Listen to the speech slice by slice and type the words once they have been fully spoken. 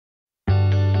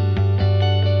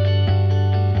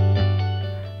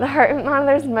The heart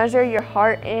monitors measure your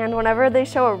heart, and whenever they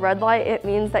show a red light, it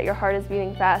means that your heart is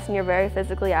beating fast and you're very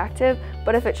physically active.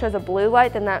 But if it shows a blue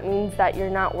light, then that means that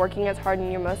you're not working as hard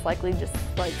and you're most likely just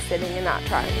like sitting and not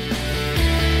trying.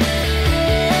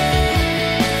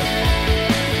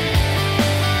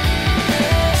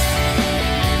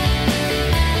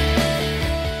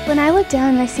 When I look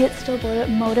down and I see it still blue, it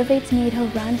motivates me to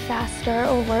run faster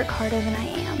or work harder than I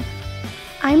am.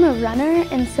 I'm a runner,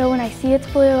 and so when I see it's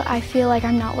blue, I feel like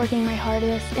I'm not working my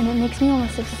hardest, and it makes me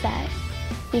almost upset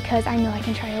because I know I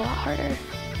can try a lot harder.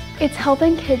 It's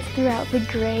helping kids throughout the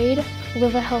grade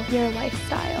live a healthier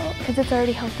lifestyle because it's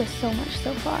already helped us so much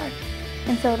so far,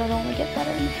 and so it'll only get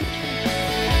better in the future.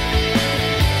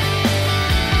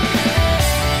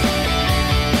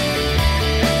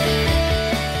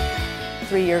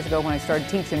 3 years ago when I started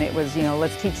teaching, it was,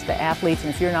 let's teach the athletes,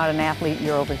 and if you're not an athlete,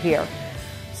 you're over here.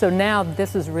 So now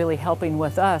this is really helping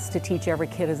with us to teach every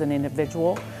kid as an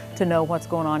individual, to know what's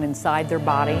going on inside their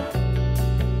body.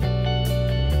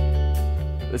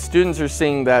 The students are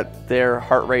seeing that their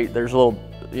heart rate, there's a little,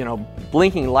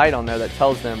 blinking light on there that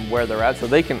tells them where they're at, so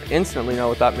they can instantly know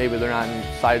without maybe they're not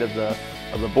inside of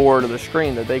the board or the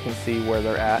screen, that they can see where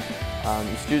they're at.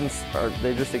 The students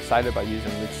they're just excited about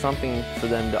using it. It's something for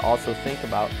them to also think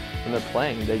about when they're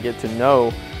playing. They get to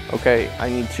know, okay, I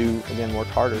need to, again, work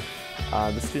harder.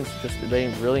 The students they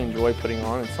really enjoy putting it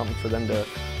on. It's something for them to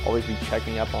always be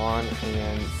checking up on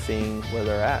and seeing where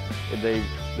they're at. They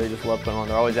just love putting it on.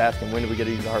 They're always asking, when do we get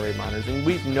to use the heart rate monitors? And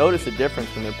we've noticed a difference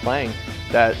when they're playing,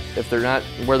 that if they're not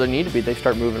where they need to be, they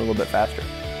start moving a little bit faster.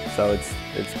 So it's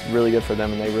really good for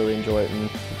them, and they really enjoy it, and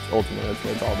ultimately that's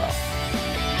what it's all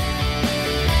about.